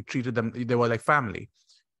assume you treated them, they were like family.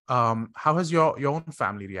 How has your own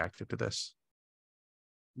family reacted to this?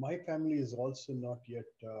 My family is also not yet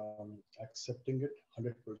accepting it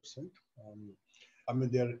 100%. I mean,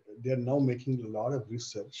 they're now making a lot of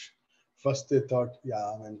research. First, they thought,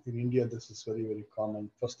 yeah, I mean, in India, this is very, very common.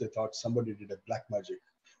 First, they thought somebody did a black magic,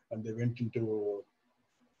 and they went into,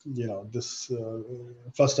 this.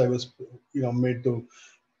 First, I was, made to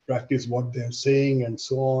practice what they're saying and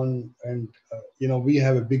so on. And, we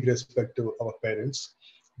have a big respect to our parents.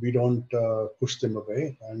 We don't push them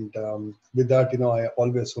away. And with that, I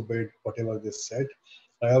always obeyed whatever they said.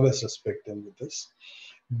 I always respect them with this.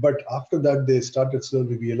 But after that, they started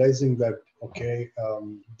slowly realizing that, okay,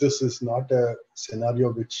 this is not a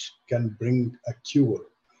scenario which can bring a cure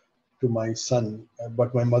to my son.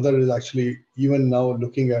 But my mother is actually even now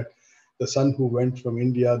looking at the son who went from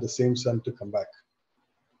India, the same son to come back.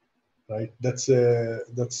 Right? That's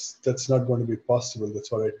not going to be possible.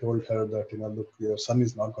 That's what I told her, that, look, your son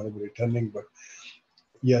is not going to be returning. But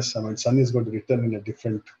yes, I mean, son is going to return in a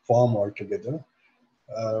different form altogether.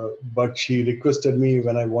 But she requested me,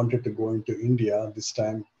 when I wanted to go into India this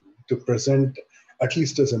time, to present at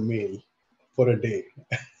least as a male for a day,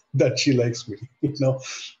 that she likes me.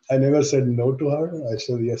 I never said no to her. I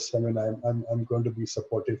said, yes, I mean, I'm going to be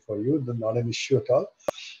supportive for you. Not an issue at all.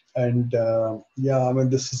 And yeah, I mean,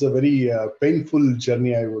 this is a very painful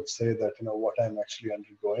journey, I would say, that, what I'm actually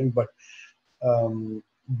undergoing. But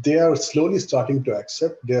they are slowly starting to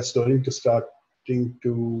accept. They are starting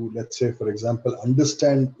to, let's say, for example,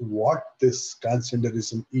 understand what this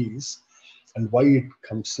transgenderism is and why it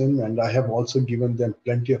comes in. And I have also given them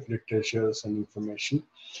plenty of literatures and information.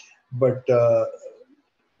 But,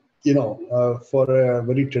 for a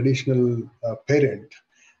very traditional parent,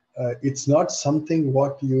 it's not something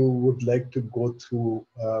what you would like to go through,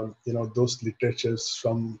 those literatures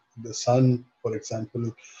from the son, for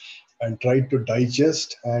example, and try to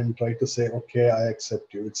digest and try to say, okay, I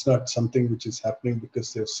accept you. It's not something which is happening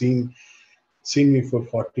because they've seen me for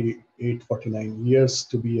 48, 49 years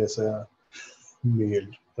to be as a male,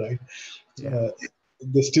 right? Yeah.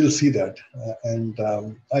 They still see that, and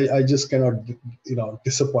I just cannot,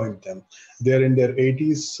 disappoint them. They're in their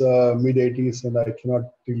 80s, mid 80s, and I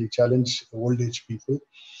cannot really challenge old age people.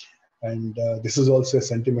 And this is also a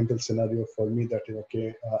sentimental scenario for me, that,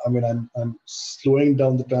 okay, I mean, I'm slowing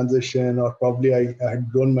down the transition, or probably I had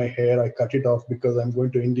grown my hair, I cut it off because I'm going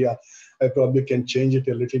to India. I probably can change it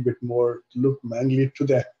a little bit more to look manly to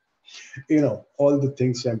them. All the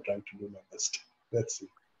things I'm trying to do my best. Let's see.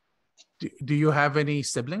 Do you have any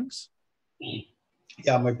siblings?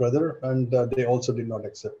 Yeah, my brother, and they also did not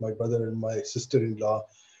accept. My brother and my sister-in-law,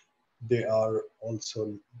 they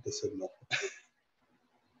said no.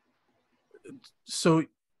 So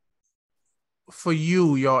for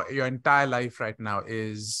you, your entire life right now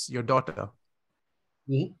is your daughter.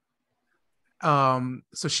 Mm-hmm.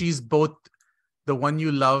 So she's both the one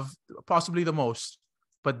you love, possibly the most,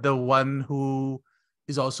 but the one who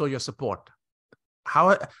is also your support.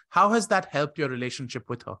 How has that helped your relationship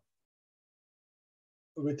with her?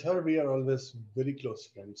 With her, we are always very close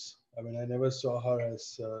friends. I mean, I never saw her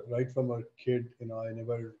as right from a kid.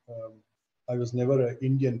 I was never an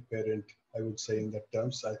Indian parent, I would say, in that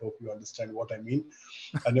terms. I hope you understand what I mean.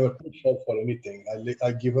 I never push her for anything.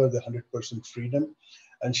 I give her the 100% freedom,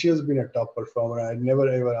 and she has been a top performer. I never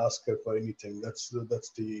ever ask her for anything. That's the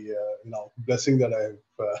blessing that I have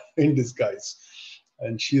in disguise.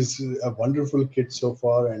 And she's a wonderful kid so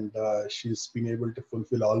far, and she's been able to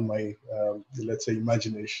fulfill all my, let's say,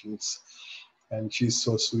 imaginations. And she's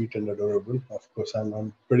so sweet and adorable. Of course,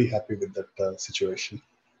 I'm pretty happy with that situation.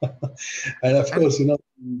 And of course,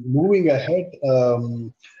 moving ahead,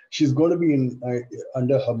 she's going to be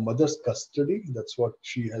under her mother's custody. That's what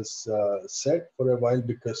she has said for a while,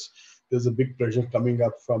 because there's a big pressure coming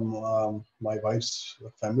up from my wife's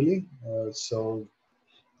family. So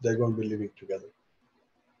they're going to be living together.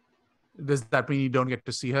 Does that mean you don't get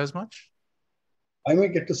to see her as much? I may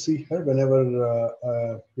get to see her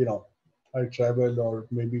whenever, I travel, or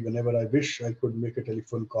maybe whenever I wish I could make a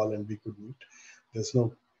telephone call and we could meet. There's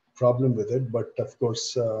no problem with it. But of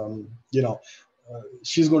course,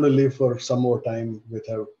 she's going to live for some more time with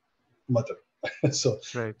her mother. So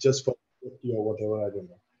Right. just for or whatever, I don't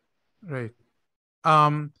know. Right.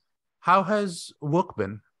 How has work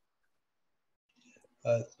been?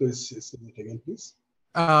 Please say it again, please.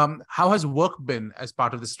 How has work been as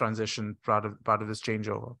part of this transition, part of this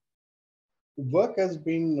changeover? Work has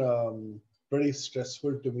been pretty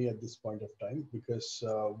stressful to me at this point of time, because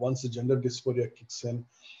once the gender dysphoria kicks in,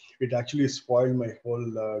 it actually spoiled my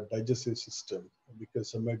whole digestive system,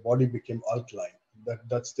 because my body became alkaline.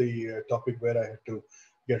 That's the topic where I had to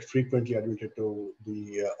get frequently admitted to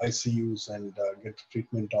the ICUs and get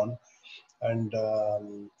treatment on. And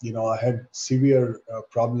I had severe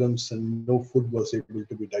problems, and no food was able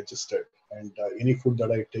to be digested. And any food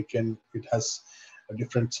that I taken, it has a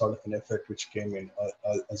different sort of an effect which came in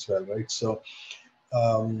as well, right? So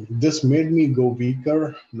this made me go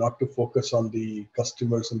weaker, not to focus on the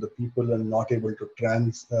customers and the people, and not able to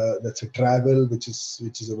travel, which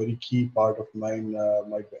is a very key part of my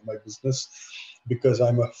business, because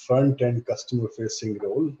I'm a front end customer facing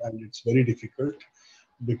role, and it's very difficult,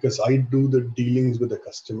 because I do the dealings with the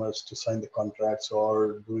customers to sign the contracts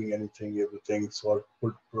or doing everything, or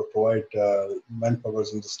provide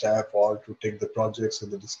manpowers in the staff, or to take the projects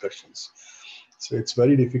and the discussions. So it's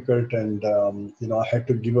very difficult, and I had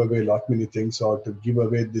to give away many things, or to give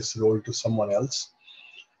away this role to someone else.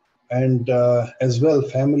 And as well,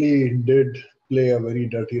 family did play a very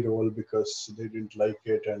dirty role, because they didn't like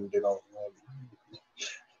it, and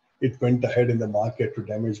it went ahead in the market to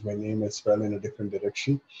damage my name as well in a different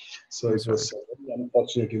direction. So That's it was right. a very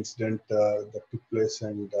unfortunate incident that took place,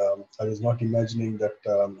 and I was not imagining that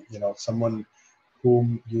someone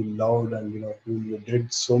whom you loved, and whom you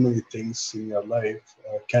did so many things in your life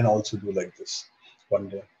can also do like this one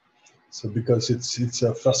day. So because it's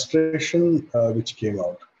a frustration which came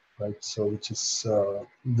out, right? So which is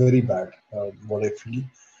very bad, what I feel.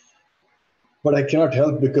 But I cannot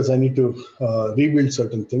help, because I need to rebuild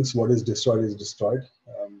certain things. What is destroyed is destroyed.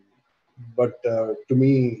 But to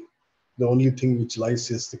me, the only thing which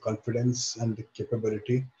lies is the confidence and the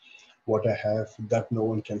capability, what I have, that no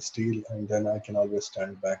one can steal, and then I can always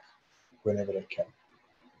stand back whenever I can.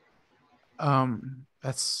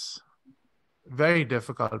 That's very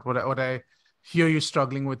difficult. What I hear you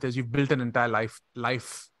struggling with is you've built an entire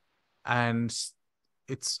life, and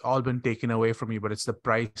it's all been taken away from you, but it's the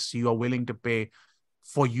price you are willing to pay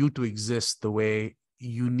for you to exist the way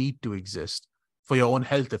you need to exist, for your own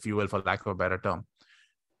health, if you will, for lack of a better term.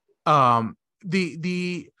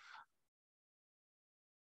 The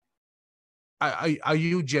Are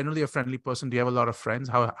you generally a friendly person? Do you have a lot of friends?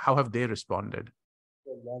 How have they responded?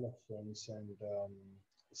 A lot of friends, and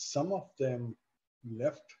some of them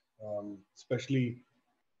left, especially,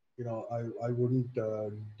 I wouldn't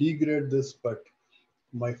degrade this, but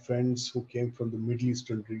my friends who came from the Middle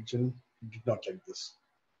Eastern region did not like this.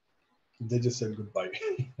 They just said goodbye.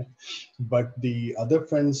 But the other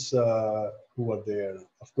friends who are there,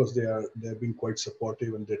 of course, they've been quite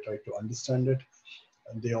supportive, and they try to understand it,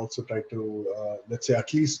 and they also try to let's say,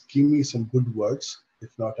 at least give me some good words. If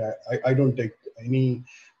not, I don't take any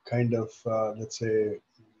kind of let's say,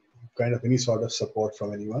 kind of any sort of support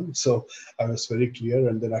from anyone. So I was very clear,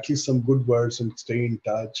 and then at least some good words, and stay in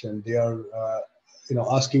touch. And they are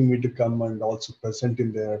asking me to come and also present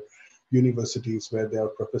in their universities where they are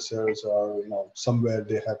professors, or somewhere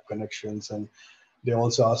they have connections. And they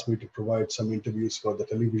also asked me to provide some interviews for the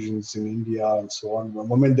televisions in India and so on. The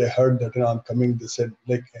moment they heard that I'm coming, they said,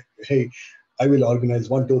 like, hey, I will organize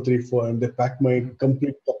 1, 2, 3, 4, and they packed my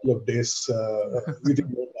complete couple of days within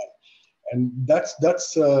no time. And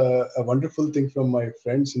that's a wonderful thing from my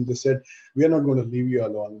friends. And they said, we are not going to leave you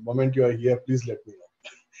alone. The moment you are here, please let me know.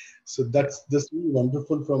 So that's really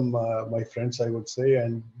wonderful from my friends, I would say.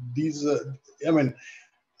 And these,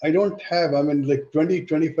 I don't have, like 20,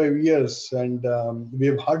 25 years, and we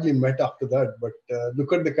have hardly met after that. But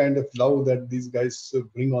look at the kind of love that these guys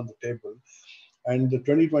bring on the table. And the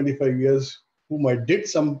 20, 25 years, whom I did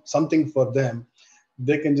something for them,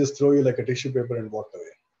 they can just throw you like a tissue paper and walk away.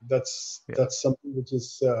 That's something which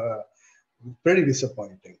is pretty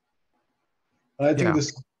disappointing. And I think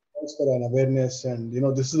this calls for an awareness. And,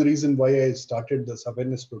 this is the reason why I started this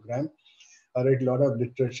awareness program. I write a lot of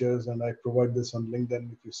literatures, and I provide this on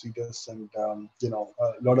LinkedIn if you see this. And, a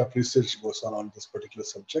lot of research goes on this particular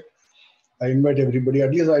subject. I invite everybody.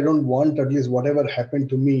 At least I don't want, at least whatever happened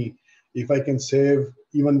to me, if I can save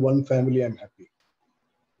even one family, I'm happy.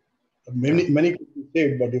 Many could be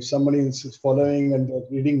saved, but if somebody is following and they're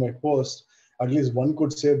reading my post, at least one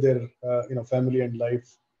could save their family and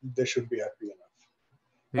life. They should be happy enough,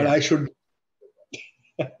 and I should.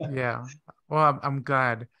 Yeah. Well, I'm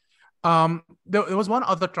glad. There was one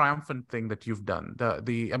other triumphant thing that you've done.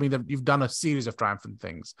 You've done a series of triumphant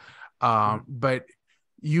things, but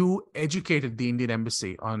you educated the Indian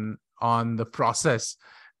Embassy on the process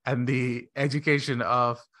and the education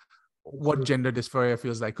of what gender dysphoria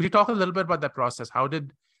feels like. Could you talk a little bit about that process?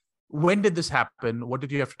 When did this happen? What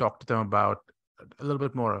did you have to talk to them about? A little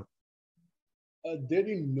bit more. They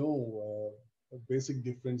didn't know a basic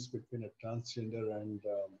difference between a transgender and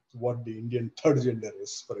what the Indian third gender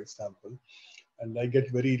is, for example. And I get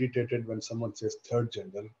very irritated when someone says third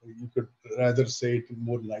gender. You could rather say it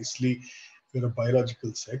more nicely,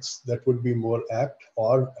 biological sex. That would be more apt.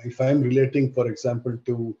 Or if I'm relating, for example,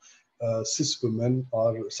 to cis women,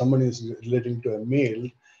 or someone is relating to a male,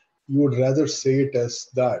 you would rather say it as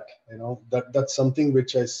that. That's something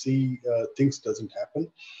which I see things doesn't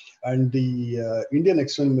happen. And the Indian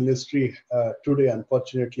External Ministry today,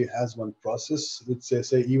 unfortunately, has one process which they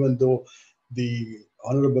say, even though the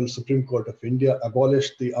Honorable Supreme Court of India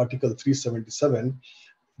abolished the Article 377,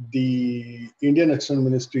 the Indian External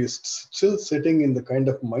Ministry is still sitting in the kind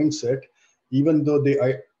of mindset, even though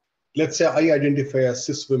let's say I identify as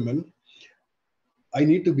cis women, I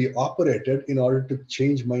need to be operated in order to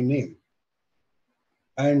change my name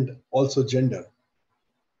and also gender.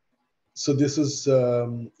 So this is,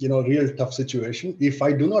 real tough situation. If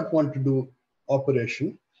I do not want to do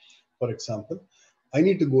operation, for example, I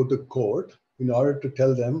need to go to court in order to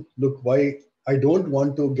tell them, look, why I don't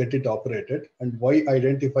want to get it operated and why I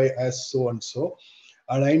identify as so-and-so.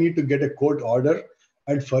 And I need to get a court order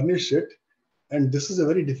and furnish it. And this is a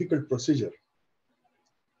very difficult procedure.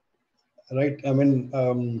 Right. I mean,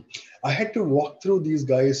 I had to walk through these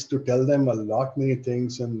guys to tell them many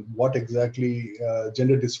things and what exactly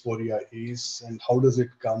gender dysphoria is and how does it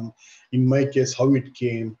come. In my case, how it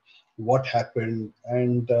came, what happened.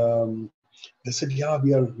 And they said, yeah,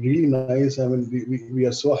 we are really nice. I mean, we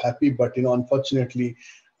are so happy. But, unfortunately,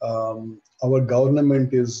 our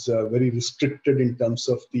government is very restricted in terms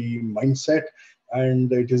of the mindset. And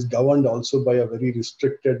it is governed also by a very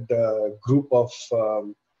restricted group of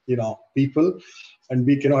people, and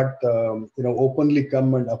we cannot openly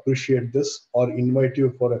come and appreciate this or invite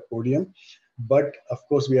you for a podium. But of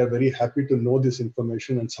course we are very happy to know this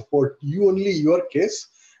information and support you only your case.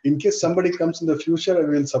 In case somebody comes in the future, I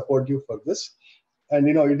will support you for this. And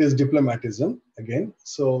it is diplomatism again.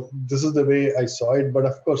 So this is the way I saw it. But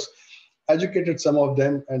of course educated some of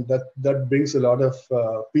them, and that brings a lot of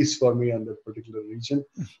peace for me on that particular region,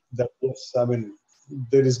 that yes, I mean,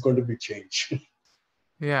 there is going to be change.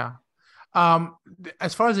 Yeah.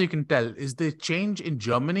 As far as you can tell, is the change in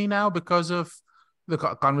Germany now because of the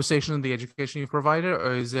conversation and the education you provided,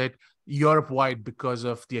 or is it Europe-wide because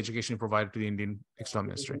of the education you provided to the Indian External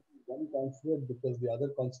Ministry? One consulate, because the other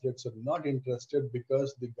consulates are not interested,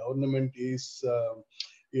 because the government is,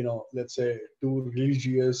 let's say, too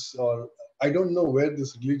religious, or I don't know where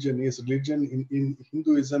this religion is. Religion in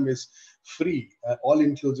Hinduism is free,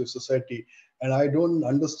 all-inclusive society. And I don't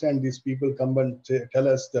understand these people come and tell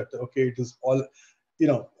us that, okay, it is all,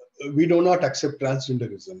 we do not accept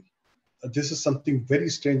transgenderism. This is something very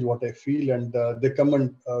strange what I feel. And they come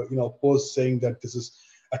and, post saying that this is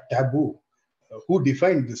a taboo. Who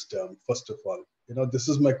defined this term, first of all? This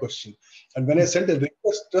is my question. And when I sent a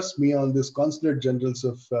request, trust me, on this Consulate Generals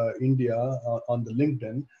of India on the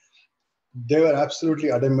LinkedIn, they were absolutely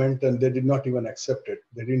adamant and they did not even accept it.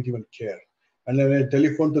 They didn't even care. And then I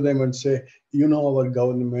telephone to them and say, our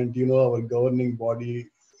government, our governing body,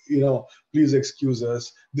 please excuse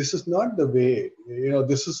us. This is not the way,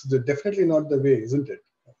 this is definitely not the way, isn't it?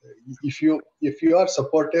 If you are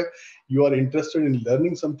supportive, you are interested in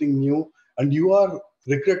learning something new, and you are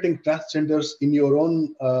recruiting transgenders in your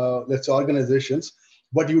own, let's say, organizations,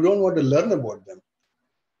 but you don't want to learn about them.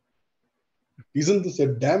 Isn't this a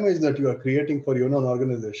damage that you are creating for your own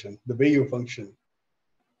organization, the way you function?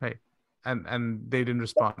 Right. And they didn't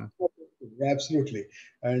respond. Absolutely.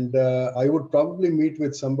 And I would probably meet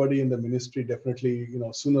with somebody in the ministry, definitely,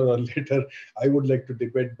 sooner or later. I would like to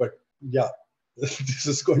debate, but yeah, this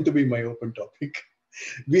is going to be my open topic.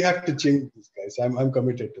 We have to change this, guys. I'm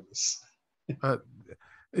committed to this.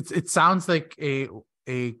 It sounds like a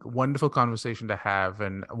wonderful conversation to have,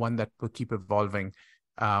 and one that will keep evolving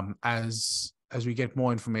as we get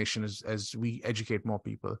more information, as we educate more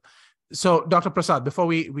people. So, Dr. Prasad, before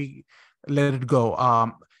we let it go,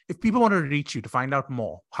 if people want to reach you to find out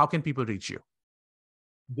more, how can people reach you?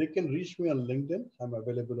 They can reach me on LinkedIn. I'm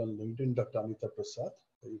available on LinkedIn, Dr. Anita Prasad.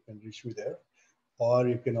 You can reach me there. Or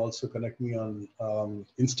you can also connect me on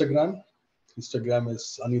Instagram. Instagram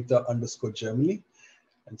is Anita_Germany.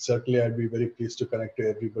 And certainly I'd be very pleased to connect to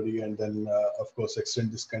everybody and then, of course,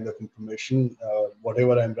 extend this kind of information.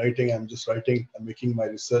 Whatever I'm writing, I'm just writing. I'm making my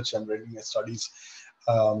research. I'm writing my studies.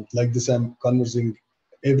 Like this, I'm conversing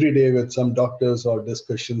every day with some doctors or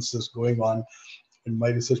discussions is going on. And my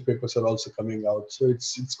research papers are also coming out. So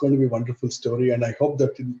it's going to be a wonderful story. And I hope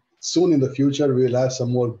that soon in the future, we'll have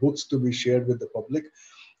some more books to be shared with the public.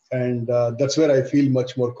 And that's where I feel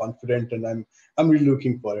much more confident, and I'm really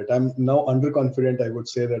looking for it. I'm now underconfident. I would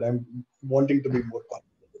say that I'm wanting to be more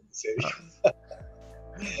confident in this area.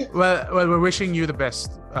 Well, we're wishing you the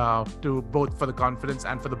best to both for the confidence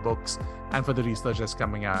and for the books and for the research that's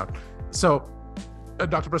coming out. So,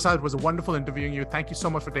 Dr. Prasad, it was a wonderful interviewing you. Thank you so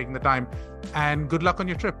much for taking the time, and good luck on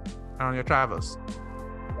your trip and on your travels.